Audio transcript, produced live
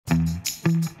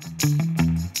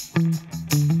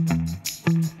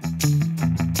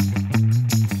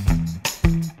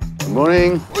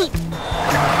morning.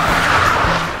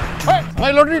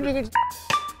 My lottery ticket.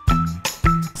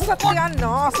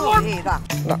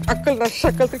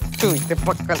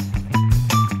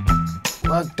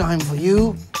 Work time for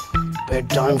you, bed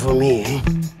time for me, eh?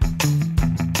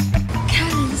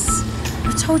 Kaz,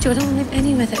 I told you I don't want to live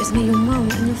anywhere that isn't your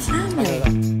mum and your family.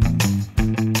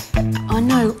 I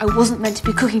know I wasn't meant to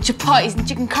be cooking chapatis and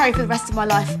chicken curry for the rest of my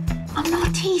life. I'm an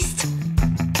artiste.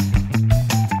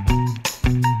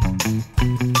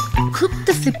 Cook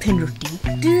the flipping roti,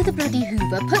 do the bloody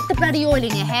hoover, put the bloody oil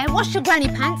in your hair, wash your granny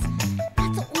pants.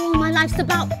 That's all my life's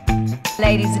about.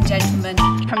 Ladies and gentlemen,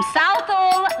 from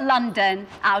Southall, London,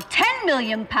 our £10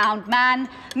 million man,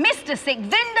 Mr.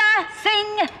 Sukhvinder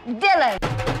Singh Dhillon.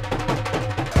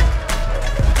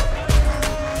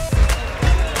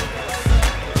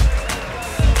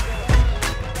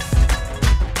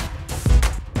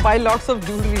 Buy lots of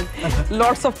jewelry,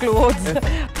 lots of clothes.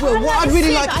 Well, what I'd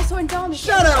really like... I saw in Dharma.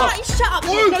 Shut up! Shut up!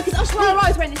 No, because Ashwara Rai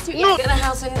was wearing this suit. Yeah, get a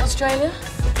house in Australia.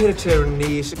 Peter and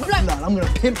niece. I'm gonna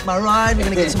pimp my ride. We're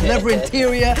gonna get some leather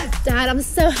interior. Dad, I'm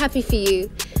so happy for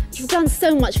you. You've done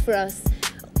so much for us.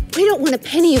 We don't want a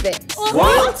penny of it.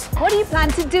 What? What do you plan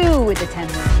to do with the 10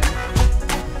 million?